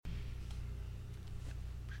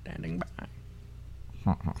standing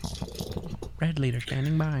by. Red leader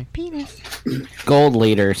standing by. Penis. Gold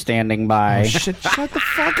leader standing by. Oh, shut the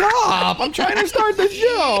fuck up. I'm trying to start the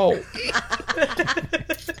show.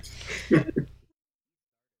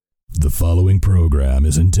 The following program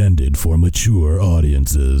is intended for mature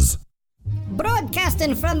audiences.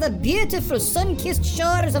 Broadcasting from the beautiful sun-kissed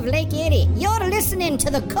shores of Lake Erie, you're listening to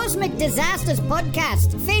the Cosmic Disasters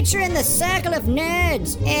Podcast, featuring the Circle of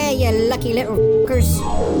Nerds. Hey, you lucky little f***ers.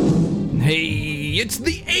 Hey, it's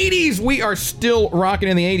the 80s. We are still rocking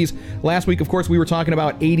in the 80s. Last week, of course, we were talking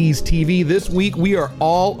about 80s TV. This week, we are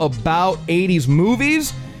all about 80s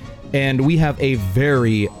movies. And we have a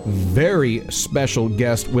very, very special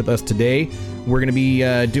guest with us today. We're going to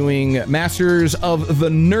be doing Masters of the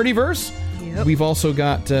Nerdiverse. Yep. We've also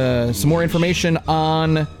got some more information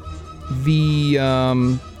on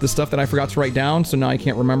the stuff that I forgot to write down, so now I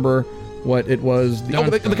can't remember what it was.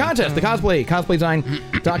 The contest, the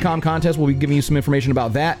cosplaydesign.com contest. We'll be giving you some information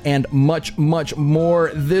about that and much, much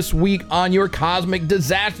more this week on your Cosmic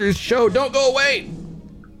Disasters show. Don't go away.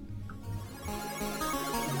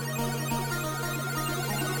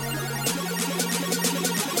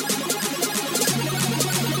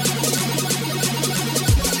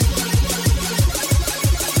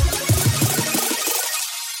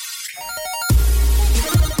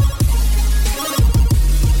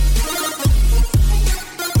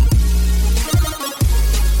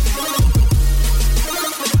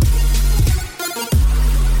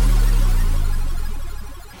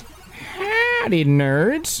 Howdy,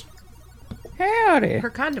 nerds. Howdy. Her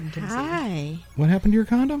condom can see. Hi. What happened to your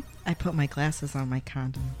condom? I put my glasses on my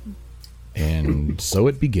condom. And so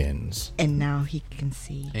it begins. And now he can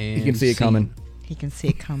see. You can see it coming. He can see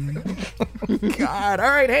it coming. God. All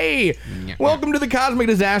right. Hey, welcome to the Cosmic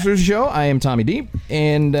Disasters Show. I am Tommy D.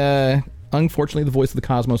 And unfortunately, the voice of the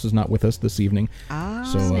cosmos is not with us this evening.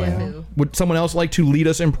 So would someone else like to lead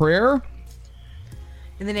us in prayer?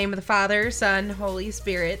 In the name of the Father, Son, Holy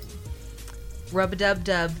Spirit.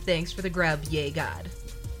 Rub-a-dub-dub, thanks for the grub, yay God.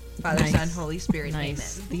 Father, Son, Holy Spirit,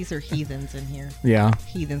 nice. Amen. These are heathens in here. Yeah.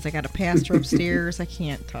 Heathens. I got a pastor upstairs. I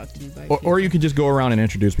can't talk to you by or you could just go around and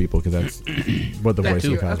introduce people, because that's what the voice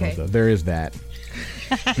of the cosmos does. There is that.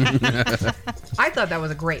 I thought that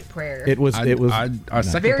was a great prayer. It was very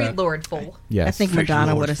that. lordful. Yes. I think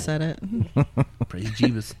Madonna would have said it. Praise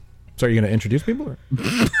Jeebus. So are you going to introduce people? Or?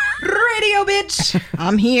 Radio, bitch!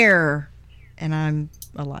 I'm here, and I'm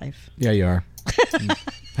alive. Yeah, you are.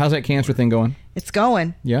 How's that cancer thing going? It's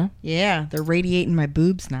going. Yeah? Yeah, they're radiating my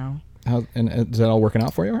boobs now. And is that all working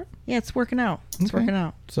out for you, right? Yeah, it's working out. It's working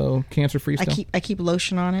out. So cancer-free stuff? I keep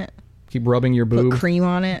lotion on it. Keep rubbing your boob? Put cream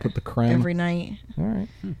on it. Put the creme? Every night. All right.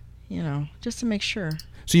 You know, just to make sure.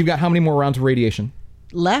 So you've got how many more rounds of radiation?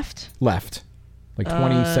 Left. Like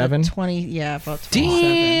 27? 20, yeah, about 27.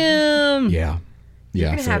 Damn! Yeah.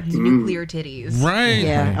 You're going to have nuclear titties. Right.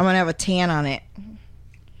 Yeah, I'm going to have a tan on it.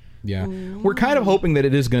 Yeah. We're kind of hoping that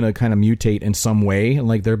it is going to kind of mutate in some way, and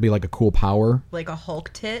like there'd be like a cool power. Like a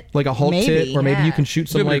Hulk tit? Like a Hulk tit, or maybe you can shoot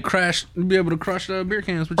some like... Be able to crush beer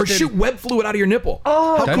cans with or shoot web fluid out of your nipple.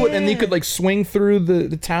 Oh, how cool! And then you could like swing through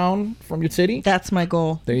the town from your city. That's my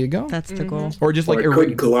goal. There you go. That's the goal. Or just like it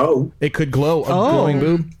could glow. It could glow. A glowing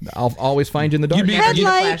boob. I'll always find you in the dark. You'd be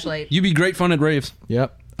flashlight. You'd be great fun at raves.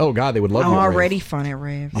 Yep. Oh God, they would love you. I'm at already raves. fun at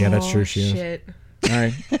raves. Yeah, that's true. She shit. is. All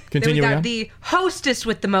right, continue. Then we got the hostess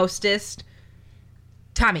with the mostest,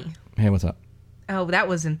 Tommy. Hey, what's up? Oh, that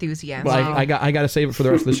was enthusiasm. Well, I got to save it for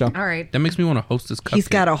the rest of the show. All right. That makes me want to host this cupcake. He's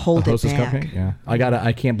got to hold it hostess back. Cupcake? Yeah,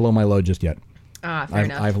 I can't blow my load just yet. Fair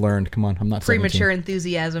enough. I've learned. Come on, I'm not premature 17.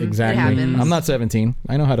 enthusiasm. Exactly. It happens. I'm not 17.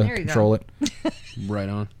 I know how to control it. Right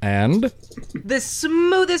on. And the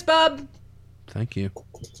smoothest bub. Thank you.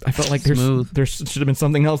 I felt like there should have been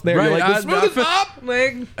something else there. Right, You're like, the smoothest bub.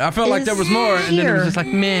 I felt like there was more, and then it was just like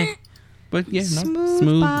meh. But yeah,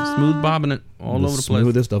 smooth bobbing it all over the place.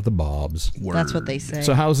 Smoothest of the bobs. Word. That's what they say.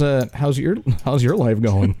 So how's your life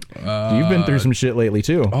going? You've been through some shit lately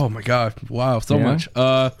too. Oh my god! Wow, so much.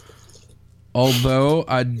 Although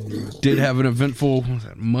I did have an eventful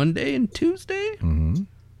Monday and Tuesday. Mm-hmm.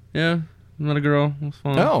 Yeah, met a girl. It was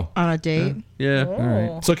fun. Oh, on a date. Yeah. All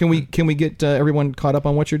right. So can we get everyone caught up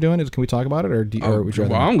on what you're doing? Can we talk about it, or would you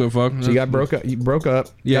rather? Well, I don't give a fuck. So you broke up.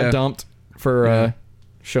 Yeah. Got dumped for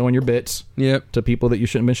showing your bits. Yep. To people that you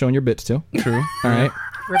shouldn't have been showing your bits to. True. All right.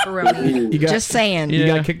 Ripperoni. Just saying. You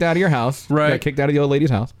got kicked out of your house. Right. You got kicked out of the old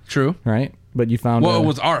lady's house. True. Right. But you found. Well, it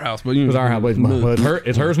was our house, but it was our house. But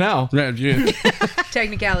it's hers now. Yeah.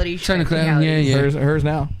 Technicality. Yeah. Hers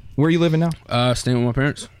now. Where are you living now? Staying with my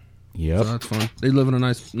parents. Yep. So that's fun. They live in a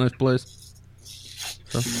nice place.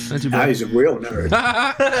 So, not too Now bad. he's a real nerd.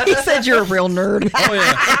 He said you're a real nerd. Oh,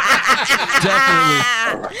 yeah.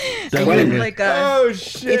 Definitely. Like Oh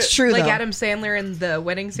shit! It's true, like though. Adam Sandler in The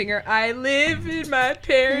Wedding Singer. I live in my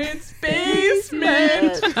parents'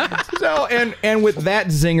 basement. So and with that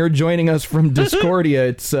zinger joining us from Discordia,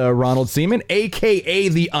 it's Ronald Seaman, aka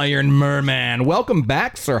the Iron Merman. Welcome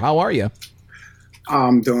back, sir. How are you?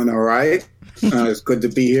 I'm doing all right. It's good to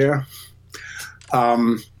be here.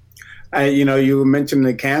 You mentioned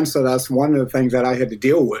the cancer. That's one of the things that I had to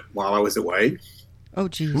deal with while I was away. Oh,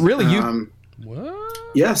 geez. Really, you? What?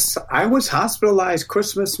 Yes, I was hospitalized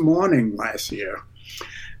Christmas morning last year.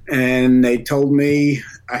 And they told me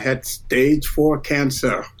I had stage 4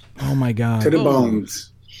 cancer Oh my God! to the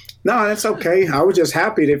bones. No, that's okay. I was just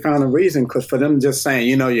happy they found a reason, because for them just saying,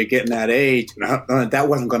 you're getting that age, that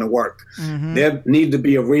wasn't going to work. There needed to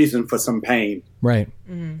be a reason for some pain. Right.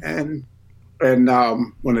 And when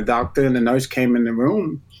the doctor and the nurse came in the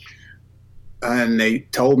room, and they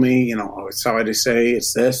told me, I was sorry to say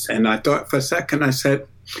it's this. And I thought for a second, I said,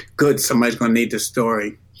 good, somebody's going to need this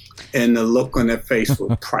story. And the look on their face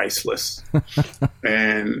was priceless.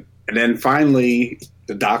 And then finally,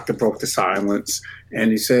 the doctor broke the silence,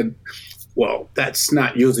 and he said, well, that's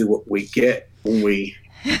not usually what we get when we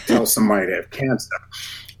tell somebody they have cancer.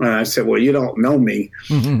 And I said, well, you don't know me.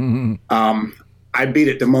 I beat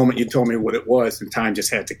it the moment you told me what it was, and time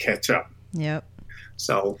just had to catch up. Yep.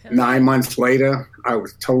 So 9 months later, I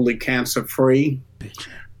was totally cancer-free.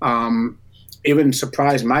 Even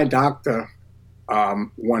surprised my doctor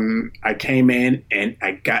when I came in and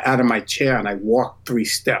I got out of my chair and I walked 3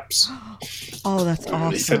 steps. Oh, that's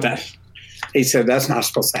awesome. He said, that's not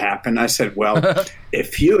supposed to happen. I said, well,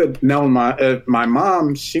 if you had known my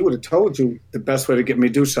mom, she would have told you the best way to get me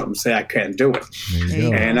to do something, say I can't do it.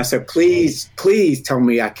 And I said, please tell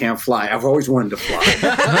me I can't fly. I've always wanted to fly.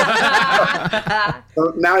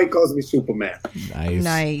 So now he calls me Superman.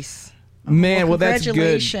 Nice. Man, well, that's good.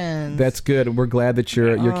 Congratulations. That's good. We're glad that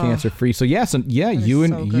you're cancer free. So yes, you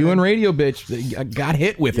and Radio Bitch got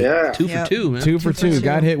hit with it. Yeah. 2 for 2, man. 2 for 2,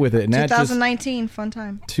 got hit with it. And that just 2019, fun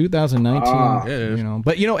time. 2019. Yeah.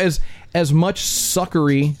 But as much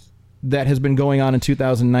suckery that has been going on in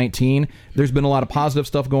 2019, there's been a lot of positive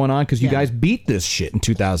stuff going on because you guys beat this shit in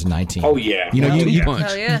 2019. Oh, yeah. You punch.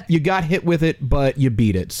 Hell yeah. you got hit with it, but you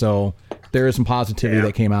beat it. So there is some positivity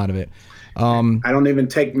that came out of it. I don't even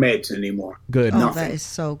take meds anymore. Good. Oh, that is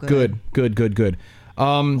so good. Good.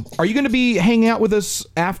 Are you going to be hanging out with us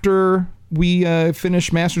after we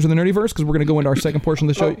finish Masters of the Nerdiverse? Because we're going to go into our second portion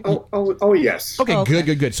of the show. Oh, yes. Okay,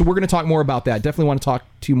 good. So we're going to talk more about that. Definitely want to talk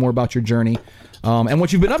to you more about your journey and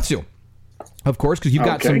what you've been up to. Of course, because you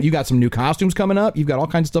got some new costumes coming up. You've got all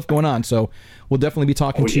kinds of stuff going on. So we'll definitely be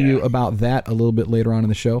talking to you about that a little bit later on in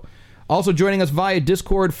the show. Also joining us via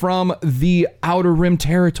Discord from the Outer Rim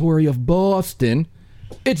territory of Boston,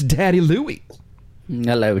 it's Daddy Louie.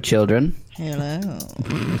 Hello, children. Hello.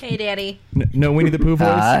 Hey, Daddy. No Winnie the Pooh voice?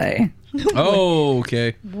 Hi. Oh,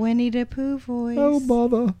 okay. Winnie the Pooh voice. Oh,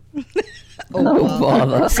 bother. Oh,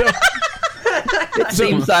 bother. It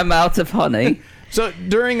seems I'm out of honey. So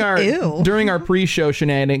during our Ew. pre-show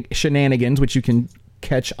shenanigans, which you can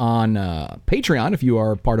catch on Patreon if you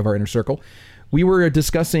are part of our inner circle, we were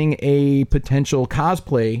discussing a potential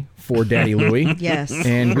cosplay for Daddy Louie. Yes.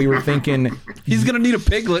 And we were thinking He's going to need a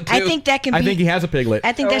piglet, too. I think that can be. I think he has a piglet.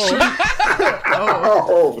 I think that should be.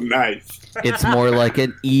 Oh, nice. It's more like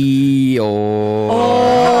an Eeyore.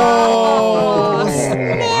 Oh,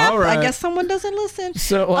 snap. all right. I guess someone doesn't listen.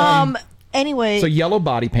 So, Anyway. so yellow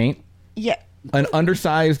body paint, Yeah. an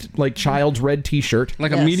undersized like child's red T-shirt,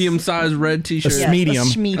 Like Yes. a medium-sized red T-shirt. Yes, medium,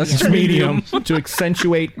 a medium to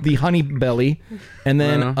accentuate the honey belly, and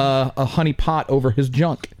then a honey pot over his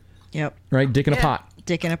junk. Yep. Right, dick in a pot.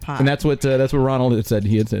 Dick in a pot. And that's what Ronald had said.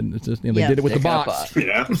 He had said it's just, they Yeah. did it with the Dick in a box. pot.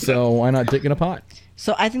 Yeah. So why not dick in a pot?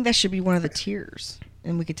 So I think that should be one of the tiers,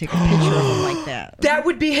 and we could take a picture of him like that. That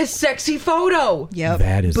would be his sexy photo. Yep.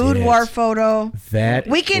 That is boudoir it. photo. That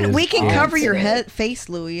We can is it. cover your face,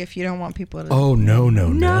 Louie, if you don't want people to. Oh no. No.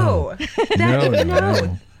 No.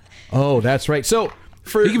 Oh, that's right. So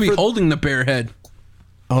for He could be holding the bear head.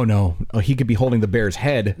 Oh no! Oh, he could be holding the bear's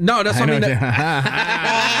head. No, that's what I mean.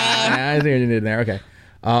 I see what you did there. Okay.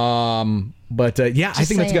 But yeah, I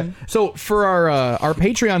think that's saying. good. So for our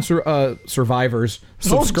Patreon survivors,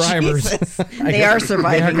 subscribers, Jesus. I They guess- are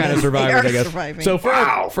surviving They are kind of this. survivors, They are I guess. surviving. So for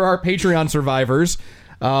our Patreon survivors,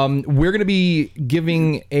 we're going to be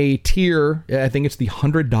giving a tier. I think it's the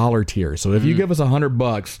 $100 tier. So if you give us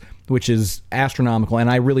 $100, which is astronomical, and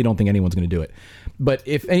I really don't think anyone's going to do it. But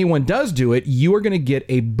if anyone does do it, you are going to get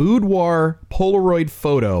a boudoir Polaroid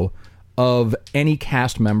photo of any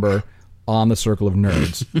cast member on the Circle of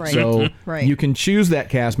Nerds. Right. So Right. you can choose that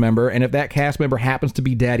cast member, and if that cast member happens to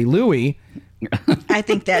be Daddy Louie, I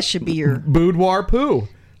think that should be your. Boudoir Pooh.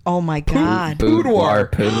 Oh my God. Boudoir.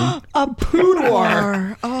 Poo. A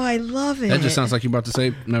boudoir. Oh, I love it. That just sounds like you're about to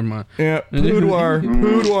say. Never mind. Yeah,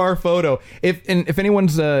 boudoir photo. If anyone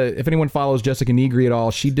follows Jessica Negri at all,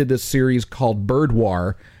 she did this series called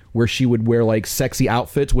Birdwar, where she would wear like sexy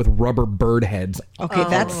outfits with rubber bird heads. Okay,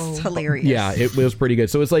 that's hilarious. Yeah, it was pretty good.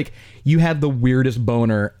 So it's like you had the weirdest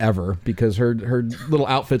boner ever because her little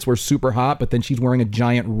outfits were super hot, but then she's wearing a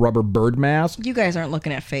giant rubber bird mask. You guys aren't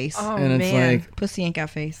looking at face. Oh, And it's man. like, Pussy ain't got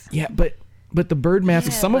face. yeah, but the bird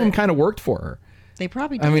mask, some of them kind of worked for her. They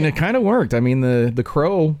probably did. I mean, it kind of worked. I mean, the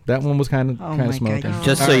crow, that one was kind of my smoking. God.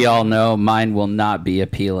 Just so y'all know, mine will not be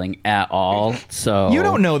appealing at all. So You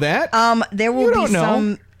don't know that. there will You be don't know.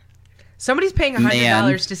 some. Somebody's paying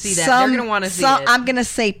 $100 to see that. They're gonna want to see it. I'm gonna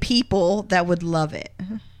say people that would love it.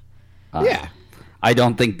 Yeah. I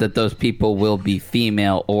don't think that those people will be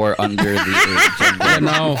female or under the age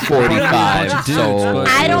of 45. So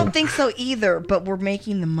I don't think so either. But we're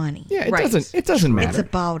making the money. Yeah, it Right. doesn't matter. It's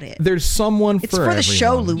about it. There's someone It's for for the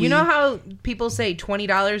show, everyone. Louis. You know how people say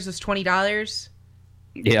 $20 is $20?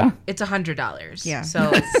 yeah. It's $100. Yeah.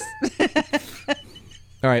 So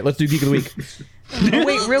All right, let's do Geek of the Week.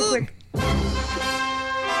 wait, real quick.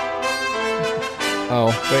 Oh,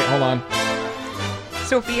 wait, hold on.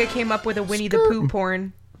 Sophia came up with a Winnie the Pooh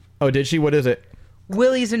porn. Oh, did she? What is it?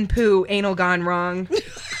 Willies and Pooh, anal gone wrong.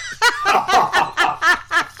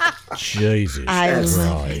 Jesus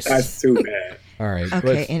Christ. That's too bad. All right.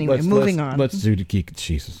 Okay, anyway, moving on. Let's do the Geek.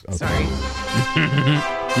 Jesus. Okay. Sorry.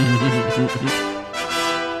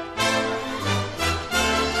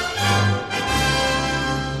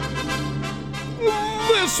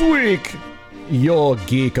 This week, your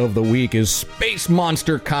Geek of the Week is Space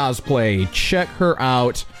Monster Cosplay. Check her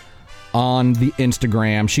out on the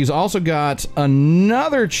Instagram. She's also got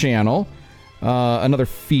another channel, another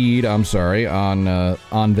feed, on the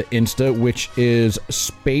Insta, which is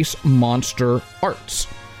Space Monster Arts.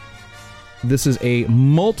 This is a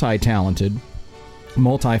multi-talented,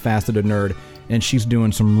 multifaceted nerd, and she's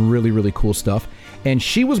doing some really, really cool stuff. And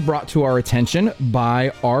she was brought to our attention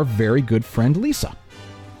by our very good friend Lisa,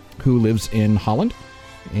 who lives in Holland,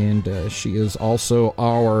 and she is also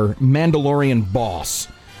our Mandalorian boss.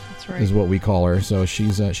 That's right. Is what we call her. So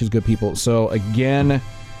she's good people. So again,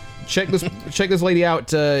 check this lady out.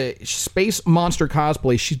 Space Monster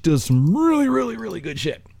Cosplay. She does some really, really, really good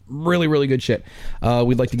shit. Really, really good shit.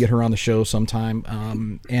 We'd like to get her on the show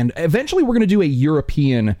sometime. And eventually we're going to do a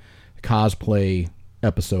European cosplay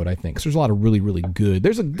episode, I think. 'Cause there's a lot of really, really good.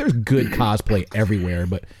 There's good cosplay everywhere,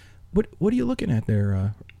 but what are you looking at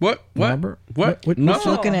there? What? Robert? What? What- No. Just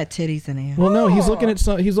looking at titties and ass. Well, no, he's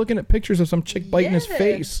looking at pictures of some chick biting his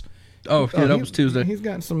face. Oh, yeah, that was Tuesday. He's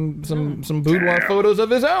got some boudoir photos of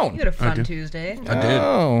his own. You had a fun do. Tuesday. I did.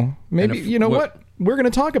 Oh, maybe And you know what? We're going to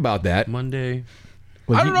talk about that. Monday.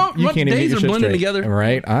 Well, I don't know. You can't even Days get your are shit blending straight. together.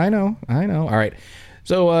 Right? I know. All right.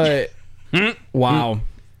 So, wow.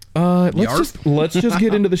 Let's just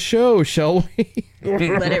get into the show, shall we?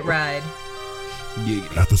 Let it ride.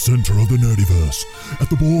 At the center of the nerdiverse, at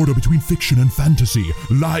the border between fiction and fantasy,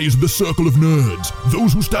 lies the Circle of Nerds.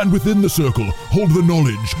 Those who stand within the circle hold the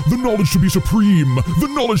knowledge to be supreme, the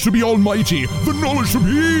knowledge to be almighty, the knowledge to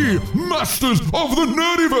be masters of the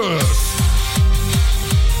nerdiverse.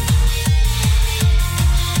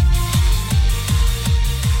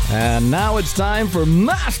 And now it's time for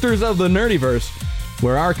Masters of the Nerdiverse,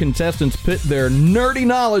 where our contestants pit their nerdy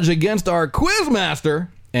knowledge against our Quizmaster.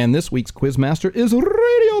 And this week's Quizmaster is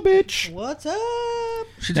Radio Bitch. What's up?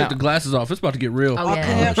 She took the glasses off. It's about to get real. Oh, I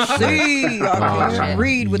yeah. can't see. I can't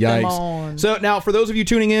read with them Yikes. on. So now, for those of you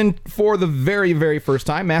tuning in for the very, very first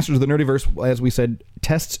time, Masters of the Nerdiverse, as we said,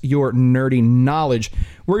 tests your nerdy knowledge.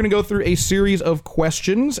 We're going to go through a series of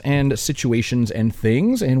questions and situations and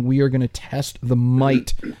things, and we are going to test the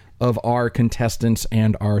might of our contestants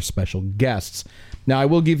and our special guests. Now, I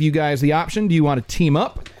will give you guys the option. Do you want to team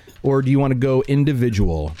up, or do you want to go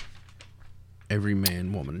individual? Every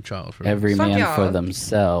man, woman, and child. For Every Fuck man y'all. for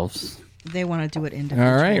themselves. They want to do it individual,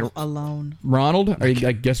 All right. alone. Ronald, I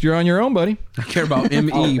guess you're on your own, buddy. I care about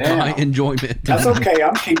ME by enjoyment. That's okay.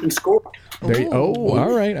 I'm keeping score. All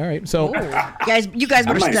right. So, You guys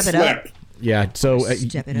I better might step it up. slip. yeah, so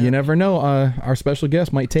Step it you up. never know. Our special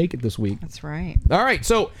guest might take it this week. That's right. All right,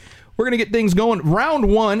 so we're going to get things going. Round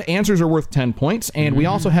one, answers are worth 10 points, and we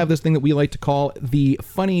also have this thing that we like to call the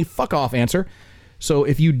funny fuck-off answer. So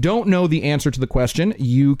if you don't know the answer to the question,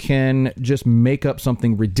 you can just make up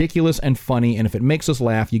something ridiculous and funny, and if it makes us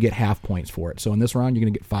laugh, you get half points for it. So in this round, you're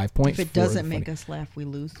going to get 5 points. If it doesn't make us laugh, you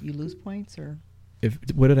lose points, or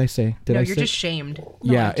what did I say? You're just shamed.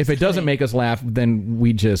 Yeah, if it doesn't make us laugh, then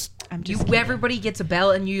we just everybody gets a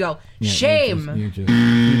bell and you go shame. You just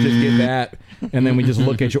get that, and then we just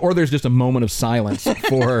look at you, or there's just a moment of silence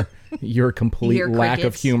for your complete lack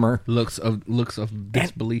of humor, looks of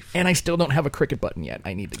disbelief. And I still don't have a cricket button yet.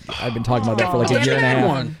 I've been talking about that for like a year and a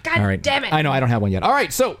half. God all right, damn it! I know I don't have one yet. All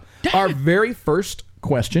right, so our very first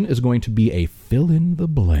question is going to be a fill in the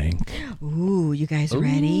blank. Ooh, you guys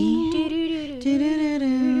ready?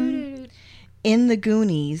 In the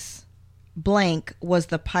Goonies, blank was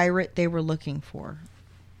the pirate they were looking for.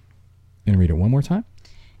 And read it one more time.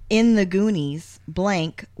 In the Goonies,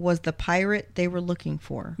 blank was the pirate they were looking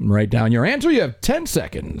for. Write down your answer. You have 10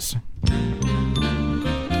 seconds.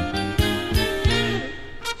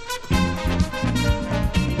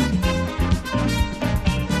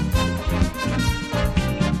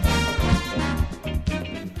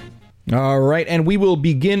 All right, and we will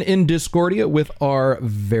begin in Discordia with our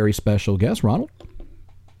very special guest, Ronald.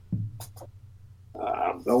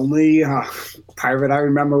 The only pirate I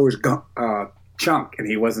remember was Chunk, and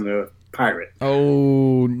he wasn't a pirate.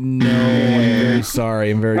 Oh, no. I'm very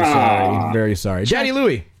sorry. Very sorry. Daddy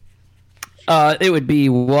Louie. It would be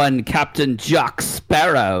one Captain Jack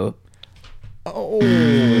Sparrow. Oh,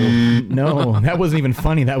 no. That wasn't even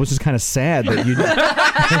funny. That was just kind of sad that you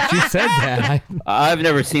said that. I've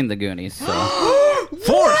never seen the Goonies, so.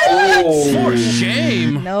 For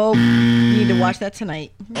shame. Nope. You need to watch that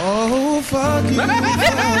tonight. Oh, fuck.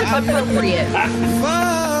 Appropriate.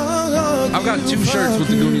 I've got 2 shirts with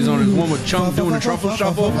the Goonies on it. There's one with Chunk doing the truffle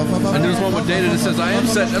shuffle, and there's one with Data that says, I am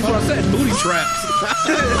set. That's what I said. Booty traps.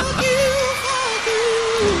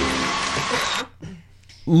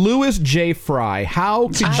 Louis J. Fry, how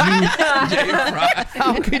could you?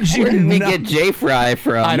 How could you? Where did we get J. Fry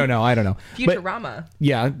from? I don't know. Futurama.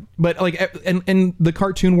 But like in the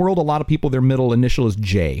cartoon world, a lot of people their middle initial is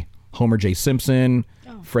J. Homer J. Simpson,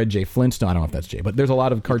 Fred J. Flintstone. I don't know if that's J, but there's a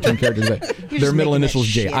lot of cartoon characters that their middle initial is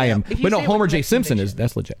J. I am, but no, Homer J. Simpson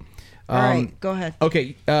that's legit. All right, go ahead.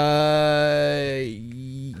 Okay.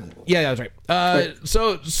 Yeah, that's right.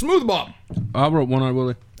 So Smooth Bob. I wrote One-Eyed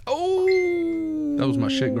Willie. Oh. That was my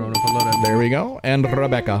shit growing up. I love that. There we go. And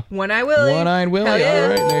Rebecca. One-Eyed Willie. One-Eyed Willie. All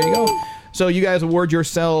right, there you go. So you guys award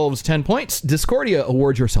yourselves 10 points. Discordia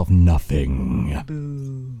awards yourself nothing.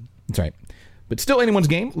 Boo. That's right. But still anyone's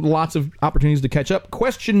game. Lots of opportunities to catch up.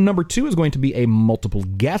 Question number 2 is going to be a multiple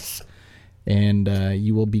guess. And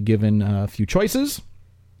you will be given a few choices.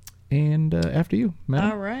 And after you,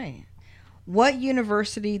 Madam. All right. What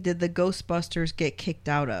university did the Ghostbusters get kicked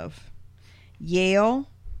out of? Yale,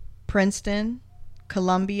 Princeton,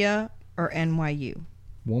 Columbia, or NYU?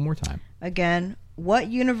 One more time. Again, what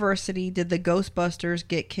university did the Ghostbusters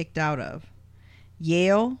get kicked out of?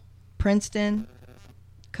 Yale, Princeton,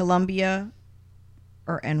 Columbia,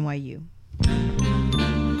 or NYU?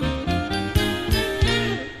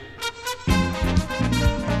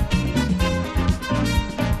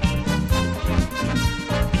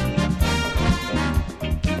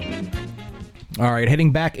 All right,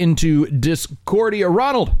 heading back into Discordia.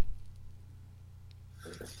 Ronald.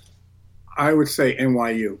 I would say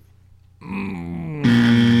NYU.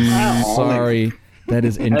 Sorry, that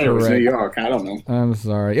is incorrect. Hey, it was New York. I don't know. I'm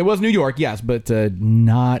sorry. It was New York, yes, but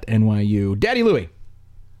not NYU. Daddy Louie.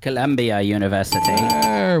 Columbia University.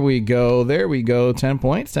 There we go. 10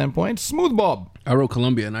 points. Smooth Bob. I wrote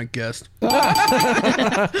Columbia and I guessed.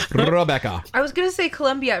 Rebecca. I was going to say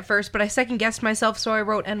Columbia at first, but I second-guessed myself, so I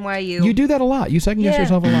wrote NYU. You do that a lot. You second-guess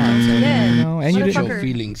yourself a lot. So, and you didn't show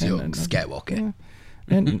feelings, yo, Skywalker.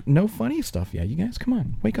 And no funny stuff yet. You guys, come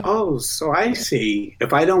on. Wake up. Oh, so I see.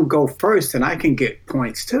 If I don't go first, then I can get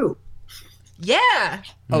points, too. Yeah.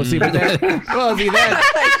 Oh, see, but that. Well, see that.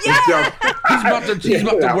 He's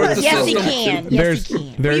about to work the yes, system. He can. Yes,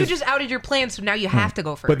 he can. But you just outed your plan, so now you have to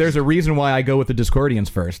go first. But there's a reason why I go with the Discordians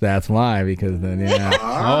first. That's why, because then,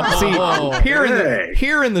 See,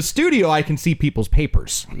 here in the studio, I can see people's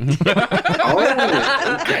papers. I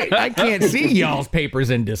can't see y'all's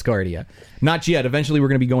papers in Discordia. Not yet. Eventually, we're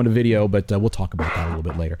going to be going to video, but we'll talk about that a little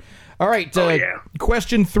bit later. All right.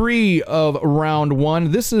 Question 3 of round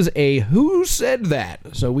 1. This is a Who Said That?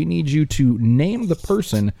 So we need you to name the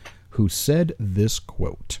person who said this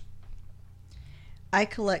quote. I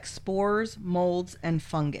collect spores, molds, and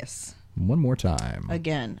fungus. One more time.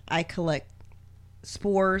 Again, I collect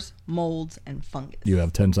spores, molds, and fungus. You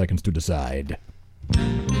have 10 seconds to decide.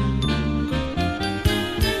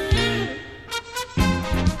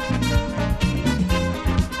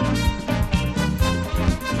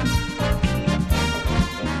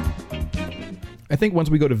 I think once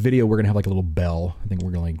we go to video, we're gonna have like a little bell. I think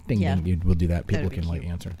we're gonna like ding Yeah. ding. We'll do that. People That'd be can like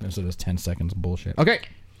cute. answer instead of this 10 seconds of bullshit. Okay.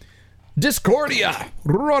 Discordia,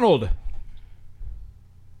 Ronald.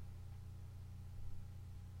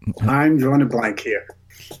 I'm drawing a blank here.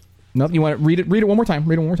 No, you want to read it? Read it one more time.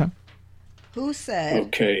 Read it one more time. Who said,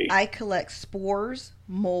 Okay. I collect spores,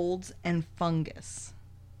 molds, and fungus?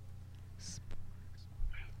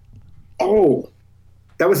 Oh,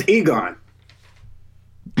 that was Egon.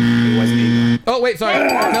 It wasn't Egon. Oh wait, sorry. No,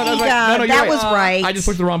 that's right. No, you're that right. was right. I just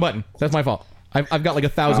pushed the wrong button. That's my fault. I've got like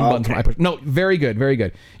 1,000 buttons. okay. I pushed. No, very good, very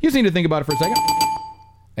good. You just need to think about it for a second.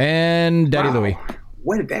 And Daddy Wow. Louie.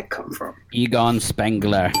 Where did that come from? Egon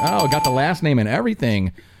Spengler. Oh, got the last name and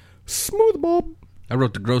everything. Smooth Bob. I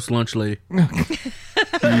wrote the gross lunch lady.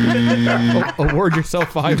 Award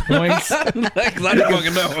yourself 5 points. 'Cause I didn't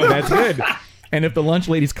fucking know. That's good. And if the lunch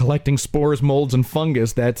lady's collecting spores, molds, and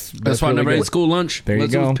fungus, that's That's why I really never good. ate school lunch. There you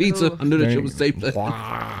Unless it was go. pizza. I knew that There shit you- was safe.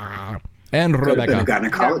 And Could have been a Rebecca. I got wrong.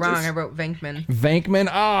 I gynecologist. wrote Venkman. Vankman. At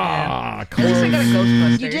least I Close. got a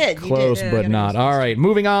Ghostbusters. You did. Close, Yeah, but I not. All right,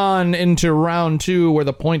 moving on into round 2, where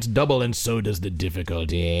the points double, and so does the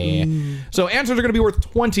difficulty. So answers are going to be worth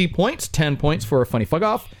 20 points, 10 points for a funny fuck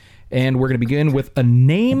off, and we're going to begin with a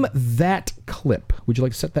name that clip. Would you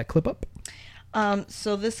like to set that clip up?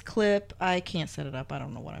 So this clip, I can't set it up. I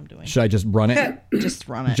don't know what I'm doing. Should I just run it? Just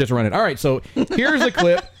run it. Just run it. All right. So here's the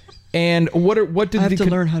clip, and what did I have the to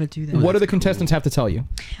learn how to do that. What do the contestants have to tell you?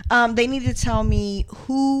 They need to tell me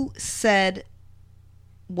who said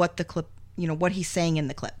what the clip, what he's saying in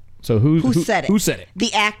the clip. So who said it? Who said it?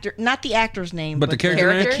 The actor, not the actor's name, But the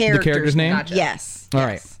character name? The character's name? Gotcha. Yes. All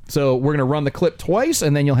right. So we're gonna run the clip twice,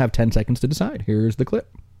 and then you'll have 10 seconds to decide. Here's the clip.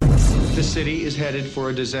 The city is headed for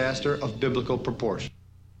a disaster of biblical proportion.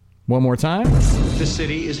 One more time, The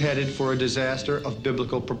city is headed for a disaster of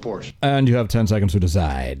biblical proportion. and you have 10 seconds to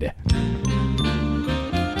decide.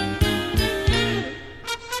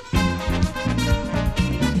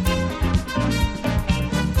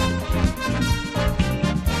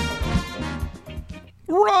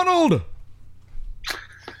 Ronald.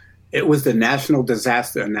 It was the national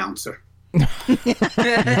disaster announcer.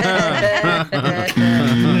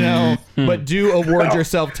 No, but do award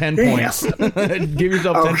yourself 10 points. Give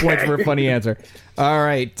yourself 10 points Okay. for a funny answer. All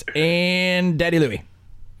right, and Daddy Louie.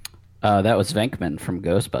 That was Venkman from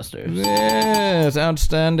Ghostbusters. Yes,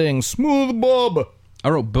 outstanding. Smooth Bob. I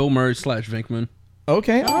wrote Bill Murray / Venkman.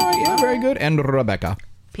 Okay, all right, yeah, very good. And Rebecca.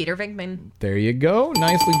 Peter Venkman. There you go.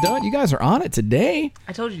 Nicely done. You guys are on it today.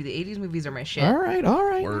 I told you the 80s movies are my shit. All right.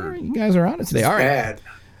 You guys are on it today. All right. Bad.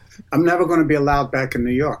 I'm never going to be allowed back in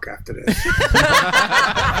New York after this.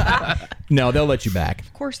 No, they'll let you back.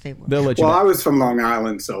 Of course they will. They'll let you Well, I back. was from Long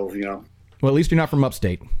Island, so, Well, at least you're not from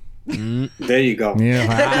upstate. there you go. Yeah.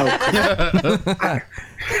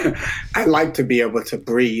 I like to be able to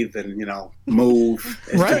breathe and, move.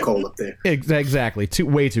 It's Right. too cold up there. Exactly.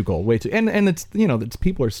 Way too cold. Way too. And it's it's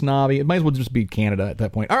people are snobby. It might as well just be Canada at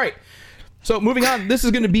that point. All right. So moving on, this is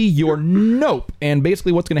going to be your nope. And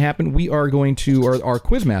basically what's going to happen, we are going to, or our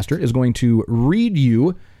quizmaster is going to read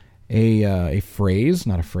you a phrase,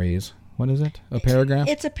 not a phrase. What is it? A paragraph?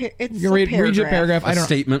 It's a You read you a paragraph. I don't know.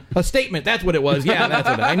 Statement. A statement. That's what it was. Yeah, that's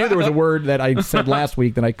what I knew there was a word that I said last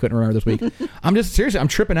week that I couldn't remember this week. I'm just seriously. I'm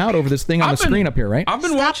tripping out over this thing on the screen up here. Right? I've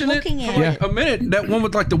been Stop watching it looking at for it. a minute. That one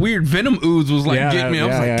with like the weird venom ooze was like Yeah, getting me. I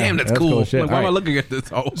was yeah, like, yeah. damn, that's That's cool. cool shit. Like, why am I All right. looking at this?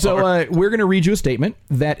 So we're going to read you a statement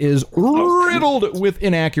that is riddled with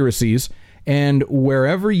inaccuracies, and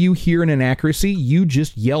wherever you hear an inaccuracy, you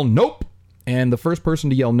just yell nope. And the first person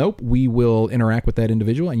to yell nope, we will interact with that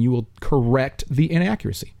individual, and you will correct the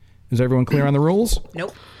inaccuracy. Is everyone clear on the rules?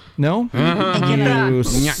 Nope. No? You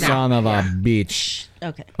son of a bitch.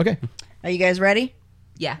 Okay. Okay. Are you guys ready?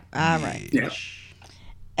 Yeah. All right. Yeah.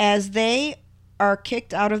 As they are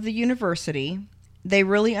kicked out of the university, they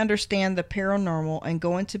really understand the paranormal and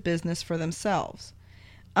go into business for themselves.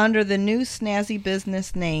 Under the new snazzy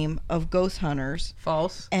business name of Ghost Hunters.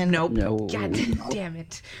 False. And nope. No. God damn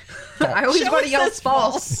it. I always want to yell says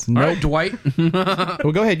false. All right, Dwight.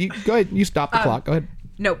 Well, go ahead. You stop the clock. Go ahead.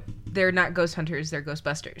 Nope. They're not ghost hunters. They're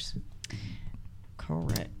Ghostbusters.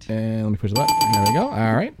 Correct. And let me push the button. There we go.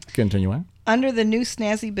 All right. Continue on. Under the new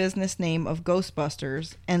snazzy business name of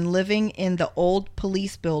Ghostbusters and living in the old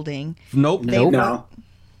police building, Nope. they No.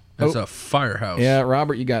 That's a firehouse. Yeah,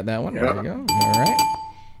 Robert, you got that one. There we go. All right.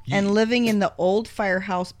 and living in the old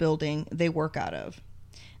firehouse building they work out of.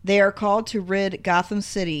 They are called to rid Gotham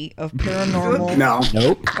City of paranormal. No.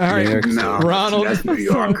 Nope. All right. No. Ronald. That's New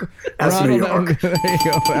York. That's Ronald, New York. There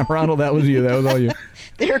you go. Ronald, that was you. That was all you.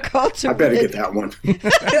 They are called to I better rid. get that one.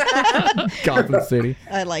 Gotham City.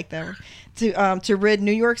 I like that one. To rid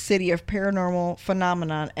New York City of paranormal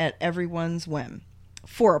phenomenon at everyone's whim,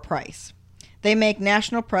 for a price. They make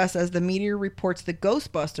national press as the media reports the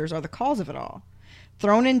Ghostbusters are the cause of it all.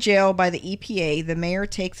 Thrown in jail by the EPA, the mayor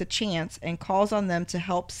takes a chance and calls on them to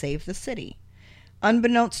help save the city.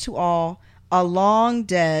 Unbeknownst to all, a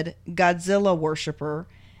long-dead Godzilla worshiper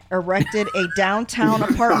erected a downtown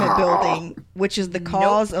apartment building, which is the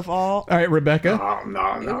cause of all... All right, Rebecca. Oh,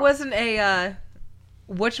 no. It wasn't a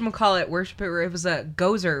whatchamacallit worshiper. It was a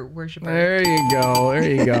Gozer worshiper. There you go.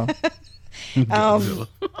 There you go. Unbeknownst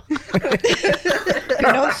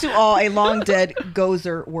to all, a long-dead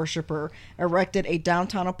Gozer worshiper erected a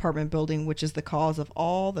downtown apartment building, which is the cause of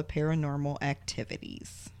all the paranormal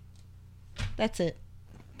activities. That's it.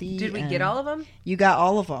 Did we get all of them? You got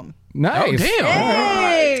all of them. Nice. Oh, damn.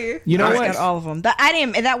 Hey! You know I what? got all of them.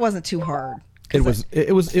 That wasn't too hard. It was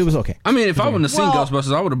okay. I mean, if I wouldn't have seen Well-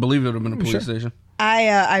 Ghostbusters, I would have believed it would have been a police station.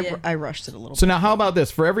 I rushed it a little So bit. now, how about this?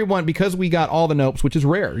 For everyone, because we got all the nopes, which is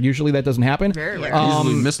rare. Usually that doesn't happen. Very rare.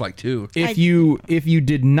 Usually missed like 2. If you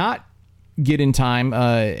did not get in time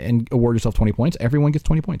and award yourself 20 points, everyone gets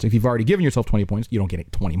 20 points. If you've already given yourself 20 points, you don't get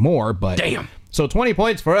 20 more. But Damn. So 20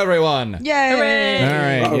 points for everyone. Yay! All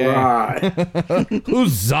right. All right.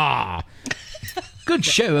 Huzzah! Good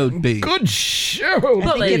show, OB. Good show.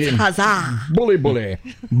 It's huzzah. Bully. All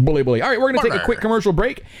right, we're going to take a quick commercial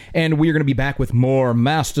break, and we're going to be back with more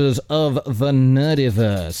Masters of the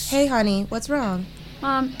Nerdiverse. Hey, honey, what's wrong?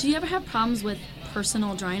 Mom, do you ever have problems with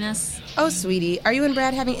personal dryness? Oh, sweetie, are you and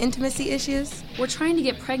Brad having intimacy issues? We're trying to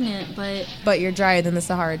get pregnant, but... But you're drier than the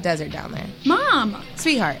Sahara Desert down there. Mom!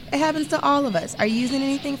 Sweetheart, it happens to all of us. Are you using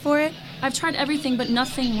anything for it? I've tried everything, but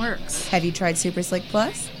nothing works. Have you tried Super Slick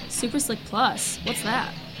Plus? Super Slick Plus? What's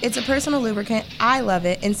that? It's a personal lubricant. I love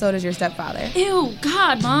it, and so does your stepfather. Ew,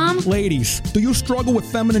 God, Mom! Ladies, do you struggle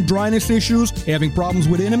with feminine dryness issues? Having problems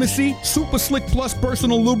with intimacy? Super Slick Plus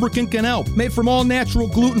Personal Lubricant can help. Made from all natural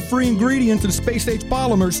gluten-free ingredients and space-age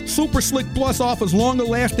polymers, Super Slick Plus offers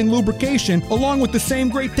longer-lasting lubrication along with the same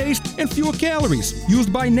great taste and fewer calories.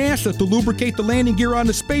 Used by NASA to lubricate the landing gear on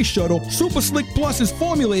the space shuttle, Super Slick Plus is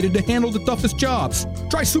formulated to handle the toughest jobs.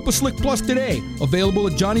 Try Super Slick Plus today. Available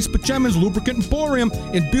at Johnny Spaceman's Lubricant Emporium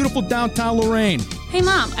in beautiful downtown Lorraine. Hey,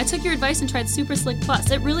 Mom, I took your advice and tried Super Slick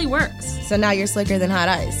Plus. It really works. So now you're slicker than hot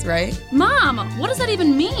ice, right? Mom, what does that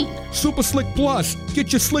even mean? Super Slick Plus.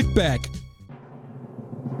 Get your slick back.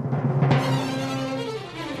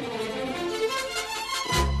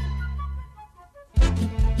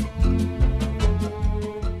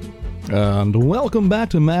 And welcome back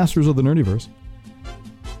to Masters of the Nerdiverse,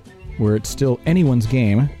 where it's still anyone's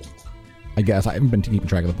game. I guess I haven't been keeping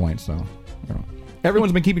track of the points, so I don't know.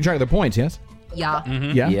 Everyone's been keeping track of their points, yes? Yeah.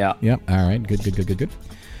 Yeah. All right. Good. All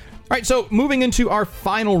right. So moving into our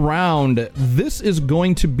final round, this is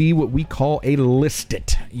going to be what we call a list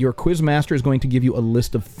it. Your quiz master is going to give you a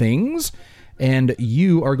list of things, and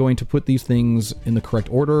you are going to put these things in the correct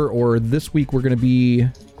order. Or this week we're going to be.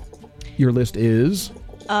 Your list is.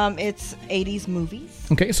 It's 80s movies.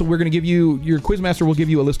 Okay, so we're going to give you, your quizmaster will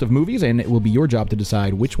give you a list of movies, and it will be your job to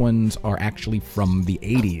decide which ones are actually from the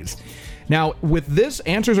 80s. Now, with this,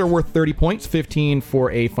 answers are worth 30 points, 15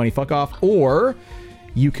 for a funny fuck-off, or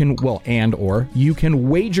you can, or you can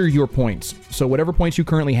wager your points. So whatever points you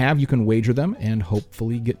currently have, you can wager them and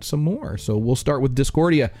hopefully get some more. So we'll start with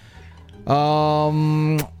Discordia.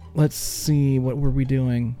 Let's see, what were we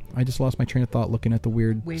doing? I just lost my train of thought looking at the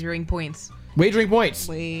weird... Wagering points. Wagering points.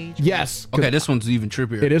 Yes. Okay, this one's even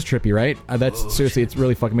trippier. It is trippy, right? Seriously, it's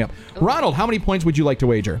really fucking me up. Ronald, how many points would you like to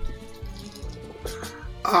wager?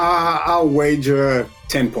 I'll wager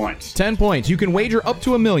 10 points. 10 points. You can wager up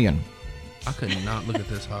to $1 million. I could not look at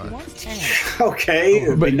this hard. Okay,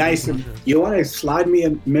 it'd be nice if you want to slide me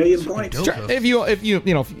 $1 million points. Sure. If you want to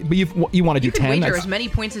do You can 10, wager that's... as many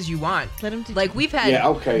points as you want. Let him do Like we've had, Yeah,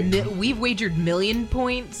 okay. We've wagered million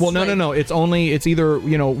points. Well, no. It's either,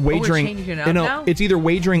 wagering... changing it up now? It's either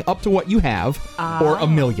wagering up to what you have or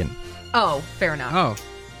 $1 million. Oh, fair enough. Oh.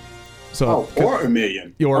 So, or $1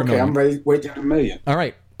 million. Or $1 million. I'm ready wagering $1 million. All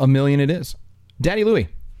right, $1 million it is. Daddy Louie.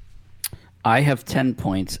 I have 10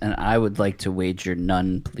 points, and I would like to wager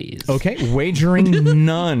none, please. Okay, wagering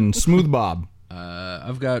none. Smooth Bob.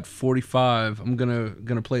 I've got 45. I'm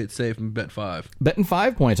gonna play it safe and bet 5. Betting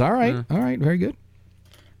 5 points. All right. Yeah. All right, very good.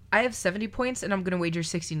 I have 70 points, and I'm going to wager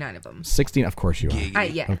 69 of them. 16, of course you are.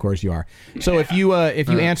 Yeah. Of course you are. So if you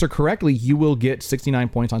answer correctly, you will get 69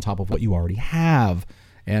 points on top of what you already have.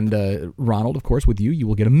 And Ronald, of course, with you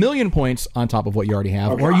will get 1,000,000 points on top of what you already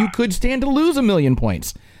have, or you could stand to lose 1,000,000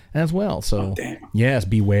 points as well. So, yes,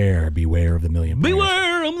 beware of the 1,000,000.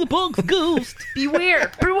 Beware, I'm the punk's ghost.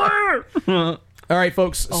 Beware. All right,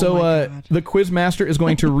 folks. The Quizmaster is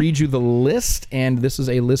going to read you the list, and this is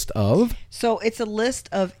a list of. So it's a list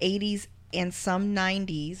of 80s and some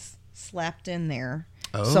 90s slapped in there.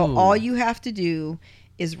 Oh. So all you have to do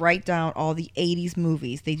is write down all the 80s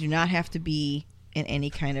movies. They do not have to be in any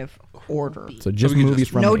kind of order. So just movies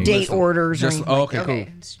from no the 80s. date orders or anything. Okay, like cool. that.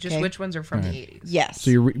 It's just which ones are from the 80s. Yes.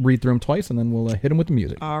 So you read through them twice, and then we'll hit them with the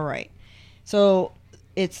music. All right. So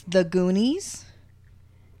it's The Goonies,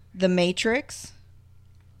 The Matrix,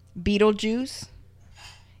 Beetlejuice,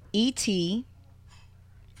 E.T.,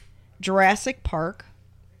 Jurassic Park,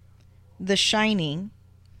 The Shining,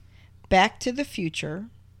 Back to the Future,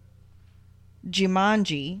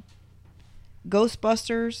 Jumanji,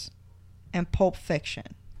 Ghostbusters, and Pulp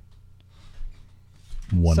Fiction.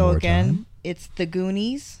 One more again, time. it's The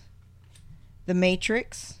Goonies, The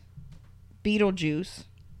Matrix, Beetlejuice,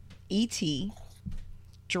 E.T.,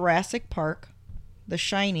 Jurassic Park, The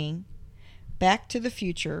Shining, Back to the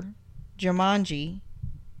Future, Jumanji,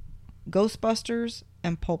 Ghostbusters,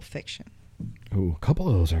 and Pulp Fiction. Ooh, a couple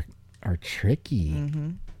of those are tricky. Mm-hmm.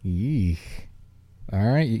 Yeesh. All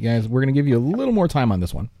right, you guys, we're going to give you a little more time on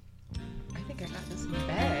this one. I think I got this in the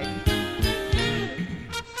bag.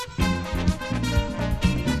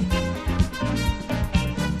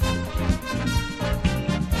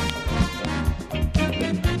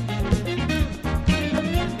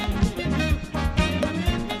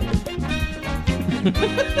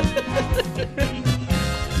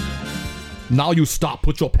 Now you stop.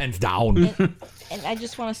 Put your pens down. And I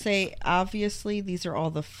just want to say, obviously, these are all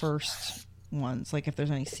the first ones. Like, if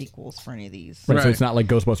there's any sequels for any of these. Right, so it's not like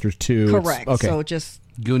Ghostbusters 2. Correct. Okay. So just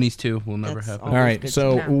Goonies 2 will never happen. All right,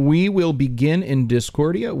 so we will begin in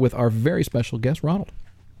Discordia with our very special guest, Ronald.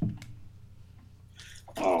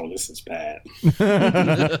 Oh, this is bad.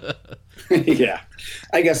 Yeah.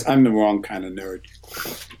 I guess I'm the wrong kind of nerd.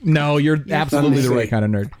 No, you're absolutely the right kind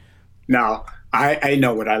of nerd. No, I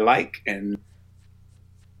know what I like, and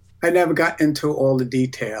I never got into all the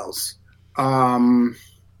details. Now,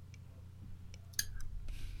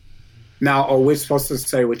 are we supposed to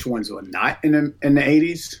say which ones were not in the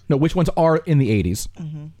 80s? No, which ones are in the 80s?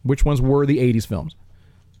 Mm-hmm. Which ones were the 80s films?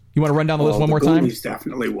 You want to run down the list one more time? Goonies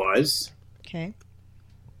definitely was. Okay.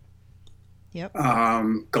 Yep.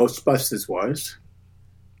 Ghostbusters was.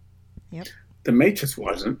 Yep. The Matrix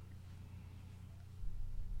wasn't,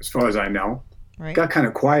 as far as I know. Right. Got kind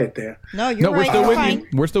of quiet there. No, you're we're right. still You're with fine. you.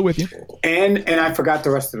 We're still with you. And I forgot the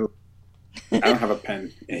rest of the. I don't have a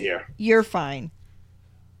pen in here. You're fine.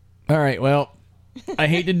 All right, well, I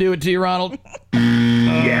hate to do it to you, Ronald.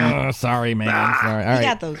 Yeah. Sorry, man. Sorry. All right. You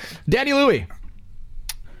got those. Daddy Louie.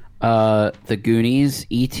 The Goonies,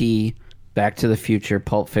 E.T., Back to the Future,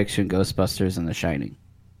 Pulp Fiction, Ghostbusters, and The Shining.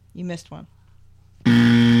 You missed one.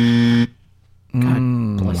 God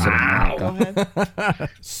bless it, Go America. ahead.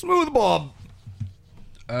 Smooth Bob.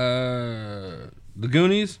 The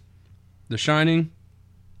Goonies, The Shining,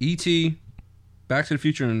 E.T., Back to the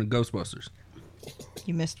Future, and the Ghostbusters.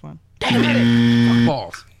 You missed one. Fuck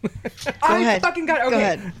balls. I ahead. fucking got it. Go Okay.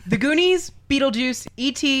 ahead. The Goonies, Beetlejuice,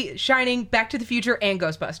 E.T., Shining, Back to the Future, and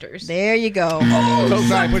Ghostbusters. There you go. Oh,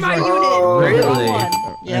 sorry. Put my your- unit. Really? Yep,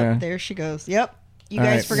 Yeah. there she goes. Yep. You All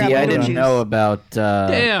guys right. forgot See, I Beetlejuice. didn't know about.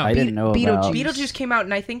 Damn. I didn't know about. Beetlejuice came out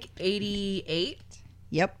in, I think, 88.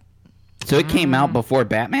 Yep. So it came out before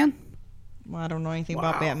Batman. Well, I don't know anything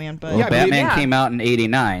about Batman, but Well, Yeah, I believe- Batman yeah. came out in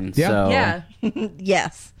 '89. Yeah. So Yeah.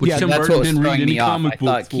 yes. Which Yeah, Tim that's Burton what was didn't read throwing any me off. I comic thought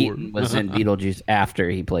books for. Keaton was in Beetlejuice after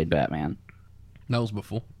he played Batman. That was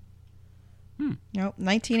before. Nope.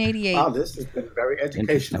 1988. Wow, this has been very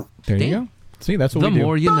educational. There you Damn. go. See, that's what The we do.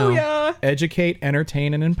 more you know. Yeah. Educate,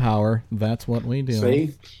 entertain, and empower. That's what we do.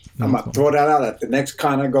 See? I'm going to throw that out at the next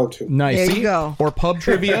con I go to. Nice. There you See? go. Or pub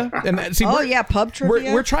trivia. And see, Oh, we're- yeah, pub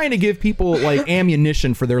trivia. We're trying to give people like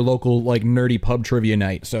ammunition for their local like nerdy pub trivia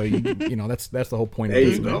night. So you know that's the whole point There of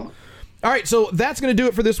you this. go. All right, so that's going to do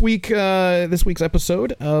it for this week. This week's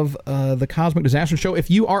episode of the Cosmic Disaster Show.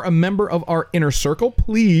 If you are a member of our inner circle,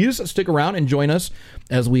 please stick around and join us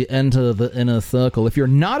as we enter the inner circle. If you're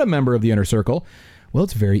not a member of the inner circle, well,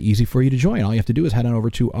 it's very easy for you to join. All you have to do is head on over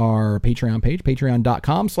to our Patreon page,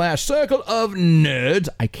 patreon.com/Circle of Nerds.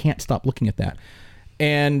 I can't stop looking at that.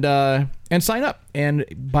 And sign up. And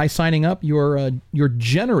by signing up, your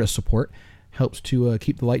generous support helps to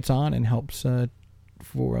keep the lights on and helps to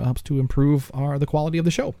improve the quality of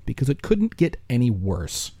the show, because it couldn't get any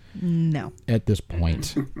worse No. at this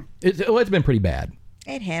point. It's been pretty bad.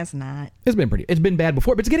 It has not. It's been bad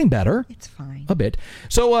before, but it's getting better. It's fine. A bit.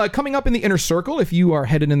 So coming up in the Inner Circle, if you are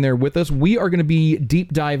headed in there with us, we are going to be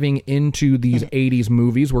deep diving into these 80s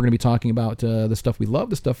movies. We're going to be talking about the stuff we love,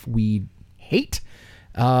 the stuff we hate.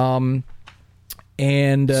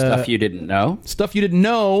 And stuff you didn't know. Stuff you didn't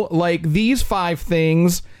know, like these 5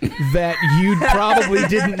 things that you probably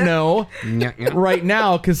didn't know right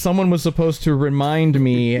now, because someone was supposed to remind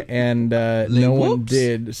me, and no one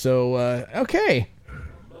did. So, okay.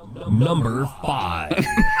 Number 5.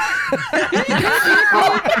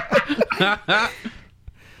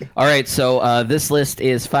 All right, so this list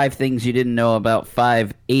is 5 things you didn't know about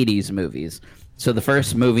 5 80s movies. So the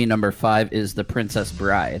first movie, number 5, is The Princess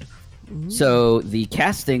Bride. So the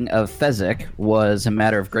casting of Fezzik was a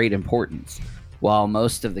matter of great importance. While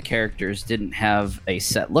most of the characters didn't have a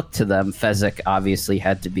set look to them, Fezzik obviously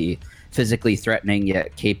had to be physically threatening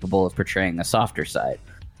yet capable of portraying a softer side.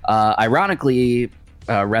 Ironically,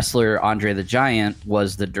 wrestler Andre the Giant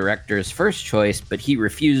was the director's first choice, but he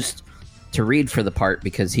refused to read for the part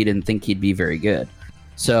because he didn't think he'd be very good.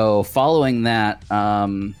 So following that,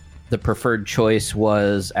 the preferred choice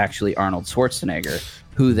was actually Arnold Schwarzenegger,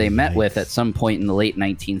 who they met with at some point in the late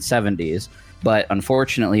 1970s. But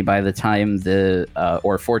unfortunately, by the time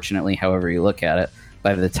or fortunately, however you look at it,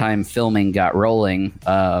 by the time filming got rolling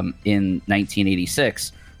in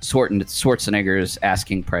 1986, Schwarzenegger's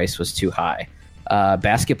asking price was too high.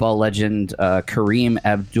 Basketball legend Kareem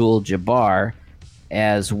Abdul-Jabbar,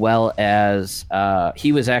 as well as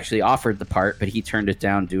he was actually offered the part, but he turned it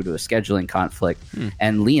down due to a scheduling conflict.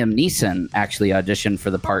 And Liam Neeson actually auditioned for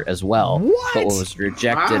the part as well, but was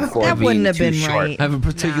rejected for that being wouldn't have too been short. right. I have a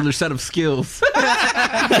particular set of skills.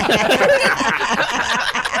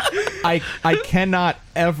 I cannot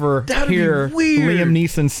ever That'd be hear weird. Liam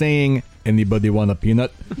Neeson saying, "Anybody want a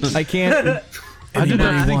peanut?" I can't. I do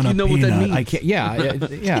not think you know what that means. I can't. Yeah.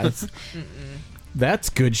 It's, that's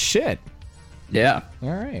good shit. Yeah. All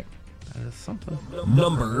right. That's something.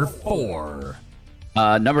 Number 4.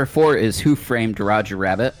 Number 4 is Who Framed Roger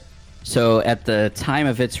Rabbit. So at the time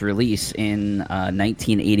of its release in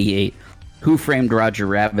 1988, Who Framed Roger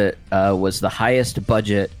Rabbit was the highest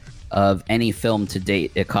budget of any film to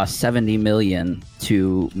date. It cost $70 million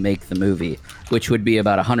to make the movie, which would be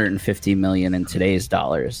about $150 million in today's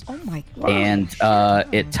dollars. Oh my God. And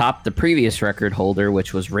it topped the previous record holder,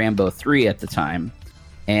 which was Rambo 3 at the time.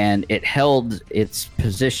 And it held its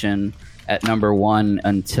position at number 1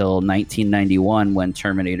 until 1991, when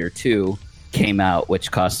Terminator 2 came out,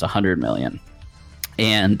 which cost $100 million.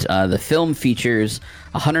 And the film features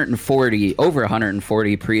over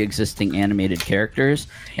 140 pre-existing animated characters,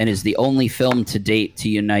 and is the only film to date to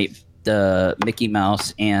unite the Mickey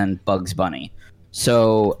Mouse and Bugs Bunny.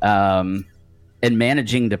 So, and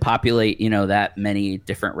managing to populate, that many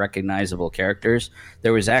different recognizable characters,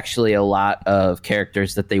 there was actually a lot of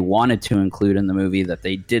characters that they wanted to include in the movie that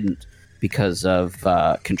they didn't because of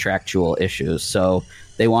contractual issues. So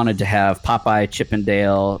they wanted to have Popeye, Chip and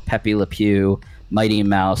Dale, Pepe Le Pew, Mighty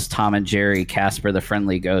Mouse, Tom and Jerry, Casper the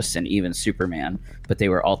Friendly Ghost, and even Superman, but they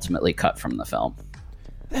were ultimately cut from the film.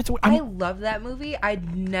 That's what I love that movie.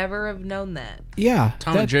 I'd never have known that. Yeah.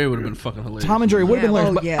 Tom and Jerry would have been fucking hilarious. Tom and Jerry would have been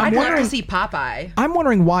hilarious. Oh, But yeah. I'm I'd love wondering, to see Popeye. I'm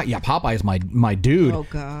wondering why. Yeah, Popeye is my dude. Oh,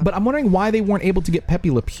 God. But I'm wondering why they weren't able to get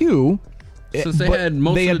Pepe Le Pew. Since they but had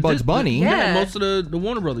most they of had the Bugs Bunny. They had Yeah. most of the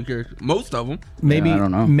Warner Brother characters. Most of them. Maybe I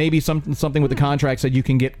don't know. Maybe something with the contract said you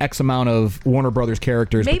can get X amount of Warner Brothers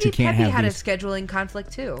characters, but Maybe you can't Pepe have had these. a scheduling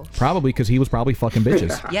conflict too. Probably because he was probably fucking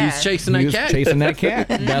bitches. Yeah. He's chasing He that was cat. chasing that cat.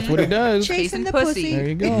 That's what he does. Chasing the pussy. pussy. There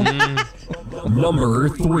you go. Number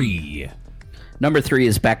 3. Number 3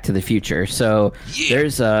 is Back to the Future. So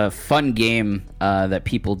there's a fun game that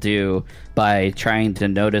people do by trying to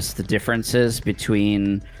notice the differences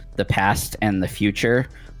between the past and the future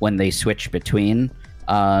when they switch between.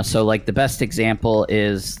 So like the best example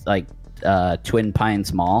is like Twin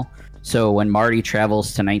Pines Mall. So when Marty travels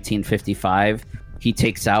to 1955, he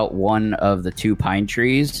takes out one of the 2 pine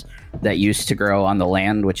trees that used to grow on the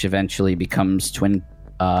land, which eventually becomes Twin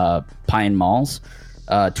Pine Mall.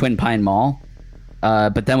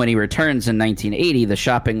 But then when he returns in 1980, the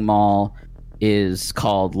shopping mall is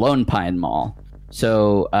called Lone Pine Mall.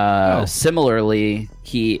 So similarly,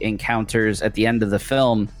 he encounters at the end of the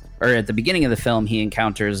film, or at the beginning of the film, he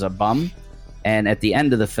encounters a bum. And at the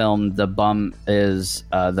end of the film, the bum is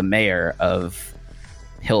the mayor of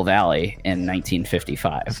Hill Valley in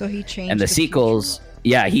 1955. So he changed. And the sequels,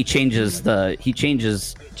 future? he changes the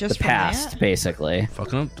Just the from past, that? basically.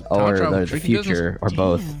 Fucking up the time Or travel, the drinking future, or business.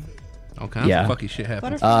 both. All kinds Yeah. of fucky shit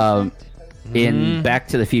happens. In Back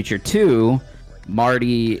to the Future 2,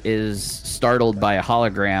 Marty is startled by a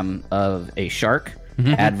hologram of a shark,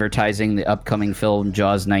 advertising the upcoming film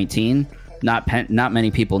Jaws 19. Not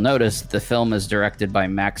many people noticed the film is directed by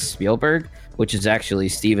Max Spielberg, which is actually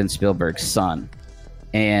Steven Spielberg's son.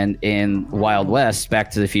 And in Wild West,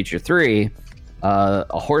 Back to the Future 3,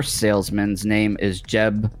 a horse salesman's name is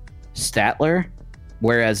Jeb Statler,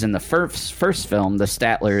 whereas in the first film, the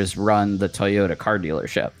Statlers run the Toyota car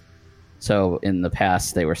dealership. So in the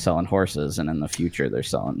past, they were selling horses, and in the future, they're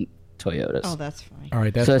selling Toyotas. Oh, that's funny. All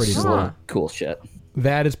right, that's so pretty just cool. a little cool shit.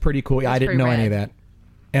 That is pretty cool. I didn't pretty know any of rad. that.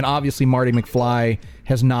 And obviously, Marty McFly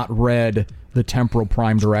has not read the Temporal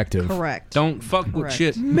Prime Directive. Correct. Don't fuck with Correct.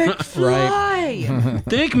 shit. McFly!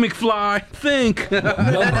 Think, McFly. Think.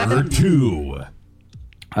 Number 2.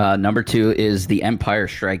 Number 2 is The Empire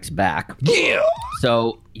Strikes Back. Yeah.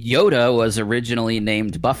 So Yoda was originally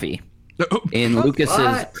named Buffy. In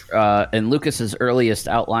Lucas's earliest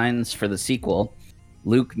outlines for the sequel,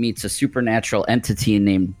 Luke meets a supernatural entity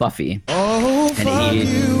named Buffy. Oh,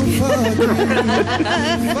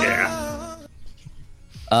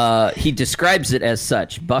 He describes it as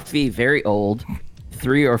such: Buffy, very old,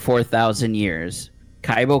 3,000 or 4,000 years.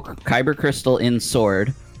 Kyber crystal in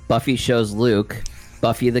sword. Buffy shows Luke.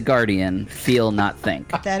 Buffy the Guardian, feel not think.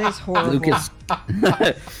 That is horrible.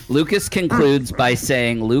 Lucas concludes by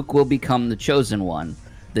saying Luke will become the chosen one,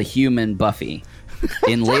 the human Buffy.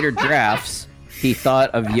 In later drafts, he thought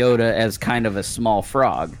of Yoda as kind of a small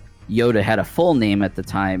frog. Yoda had a full name at the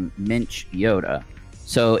time, Minch Yoda.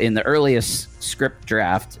 So in the earliest script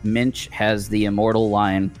draft, Minch has the immortal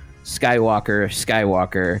line, Skywalker,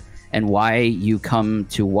 Skywalker, and why you come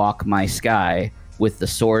to walk my sky with the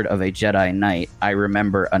sword of a Jedi Knight, I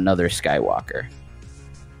remember another Skywalker.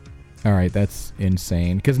 All right, that's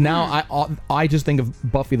insane. Because now I just think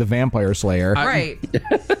of Buffy the Vampire Slayer, Right.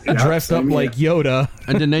 dressed up like Yoda.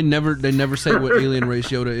 And then they never say what alien race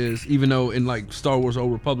Yoda is, even though in like Star Wars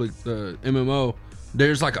Old Republic, the MMO,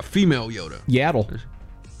 there's like a female Yoda. Yaddle.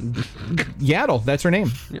 Yaddle, that's her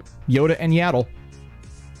name. Yep. Yoda and Yaddle.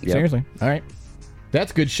 Yep. Seriously. All right.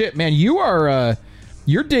 That's good shit, man. You are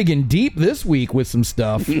you're digging deep this week with some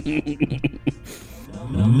stuff.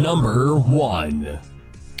 Number 1.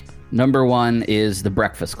 Number 1 is The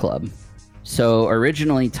Breakfast Club. So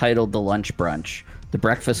originally titled The Lunch Brunch, The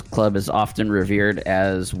Breakfast Club is often revered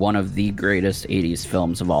as one of the greatest 80s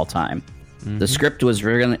films of all time. The script was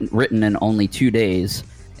written in only 2 days,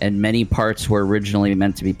 and many parts were originally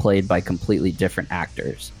meant to be played by completely different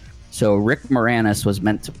actors. So Rick Moranis was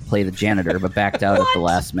meant to play the janitor, but backed out at the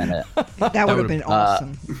last minute. That would have been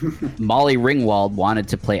awesome. Molly Ringwald wanted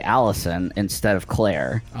to play Allison instead of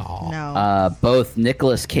Claire. No. Both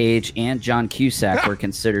Nicolas Cage and John Cusack were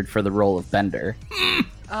considered for the role of Bender.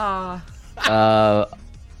 And a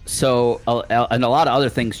lot of other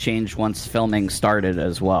things changed once filming started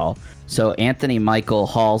as well. So Anthony Michael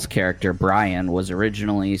Hall's character, Brian, was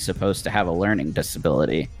originally supposed to have a learning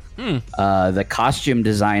disability. The costume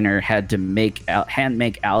designer had to hand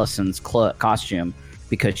make Allison's costume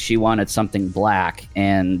because she wanted something black,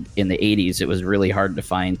 and in the 80s it was really hard to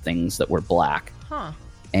find things that were black.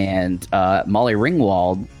 And Molly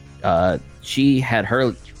Ringwald, she had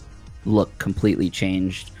her look completely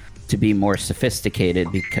changed to be more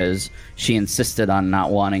sophisticated because she insisted on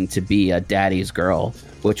not wanting to be a daddy's girl,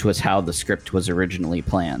 which was how the script was originally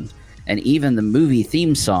planned. And even the movie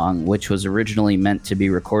theme song, which was originally meant to be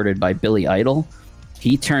recorded by Billy Idol,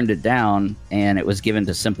 he turned it down, and it was given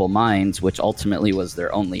to Simple Minds, which ultimately was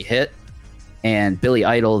their only hit. And Billy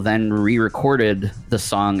Idol then re-recorded the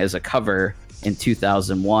song as a cover in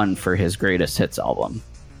 2001 for his greatest hits album.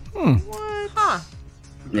 What? Huh.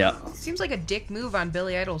 Yeah. Seems like a dick move on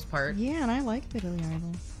Billy Idol's part. Yeah, and I like Billy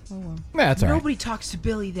Idol. Oh, well. That's all right. Nobody talks to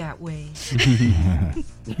Billy that way.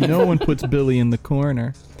 No one puts Billy in the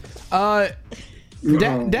corner.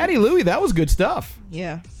 Daddy Louie, that was good stuff.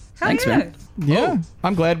 Yeah. Thanks, man. Yeah.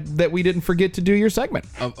 I'm glad that we didn't forget to do your segment.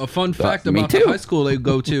 A fun fact about the high school they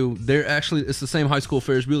go to, it's the same high school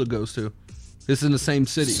Ferris Bueller goes to. It's in the same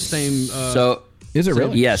city, same. Is it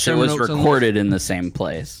really? Yes, it was Sherman Oaks, recorded in the same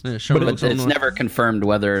place. Yeah, Sherman but Oaks, it's Illinois. never confirmed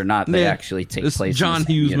whether or not they Yeah, actually take it's place. John in the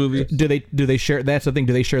same Hughes universe. movie. Do they share? That's the thing.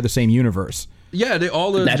 Do they share the same universe? Yeah,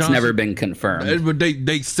 That's never been confirmed. But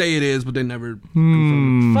they say it is, but they never.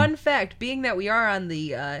 Fun fact, being that we are on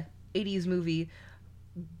the 80s movie,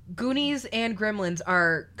 Goonies and Gremlins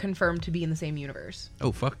are confirmed to be in the same universe.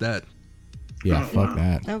 Oh, fuck that. Yeah, fuck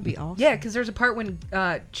that. That would be awesome. Yeah, because there's a part when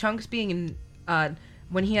Chunks being in,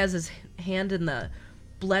 when he has his hand in the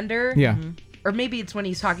blender. Yeah. Or maybe it's when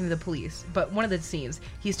he's talking to the police. But one of the scenes,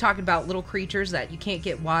 he's talking about little creatures that you can't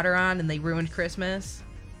get water on and they ruined Christmas.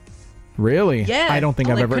 Really? Yeah. I don't think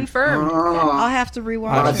I've ever. confirmed. I'll have to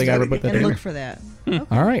rewatch I don't think I ever put that and in look there. for that.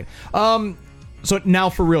 All right. So now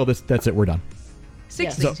for real, that's it. We're done.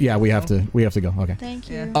 60. So, yeah, we have to go. Okay. Thank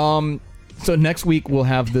you. So next week we'll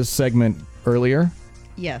have this segment earlier.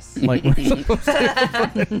 Yes. Like we're supposed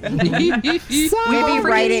to. Maybe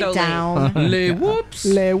write it down. Les whoops.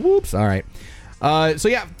 Les whoops. All right.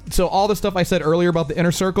 So all the stuff I said earlier about the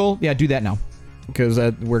inner circle, yeah, do that now, because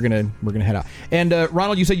we're gonna head out. And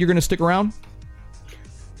Ronald, you said you're gonna stick around.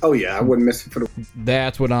 Oh yeah, I wouldn't miss it for the.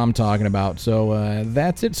 That's what I'm talking about. So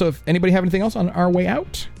that's it. So if anybody have anything else on our way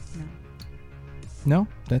out? No,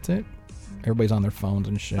 that's it. Everybody's on their phones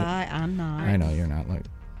and shit. Bye. I'm not. I know you're not. Like,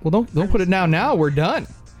 well, don't put it now. Now we're done.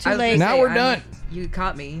 Too late. Now we're done. You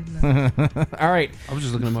caught me. All right. I was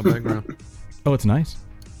just looking at my background. Oh, it's nice.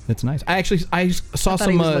 It's nice. I saw thought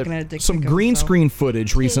he was looking at a dick some pic of green himself. screen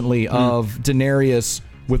footage recently of Daenerys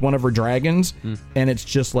with one of her dragons, and it's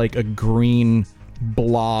just like a green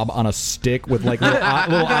blob on a stick with like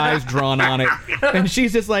little eyes drawn on it, and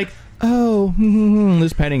she's just like, oh,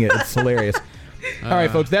 just petting it. It's hilarious. All right,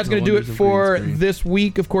 folks, that's going to do it for this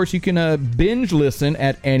week. Of course, you can binge listen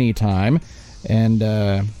at any time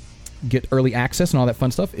and get early access and all that fun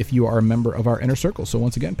stuff if you are a member of our Inner Circle. So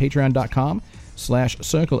once again,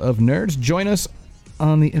 patreon.com/Circle of Nerds. Join us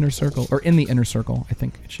on the Inner Circle, or in the Inner Circle, I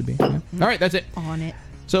think it should be. Yeah. All right, that's it. On it.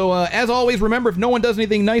 So as always, remember, if no one does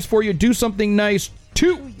anything nice for you, do something nice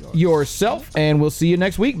to yourself, and we'll see you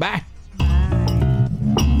next week. Bye.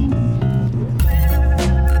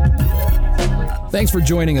 Thanks for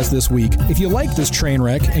joining us this week. If you like this train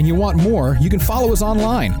wreck and you want more, you can follow us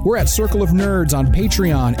online. We're at Circle of Nerds on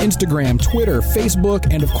Patreon, Instagram, Twitter,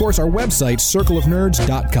 Facebook, and of course our website,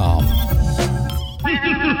 circleofnerds.com.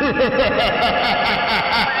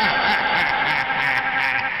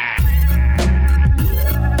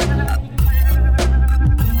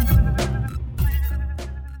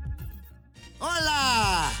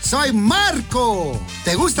 ¡Hola! Soy Marco.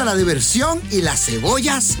 ¿Te gusta la diversión y las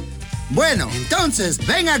cebollas? Bueno, entonces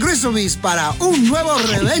ven a Grizzlies para un nuevo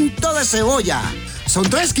revento de cebolla. Son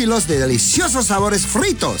 3 kilos de deliciosos sabores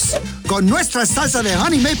fritos con nuestra salsa de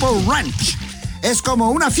Honey Maple Ranch. Es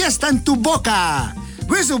como una fiesta en tu boca.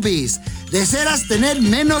 Grizzlies, deseas tener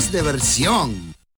menos diversión.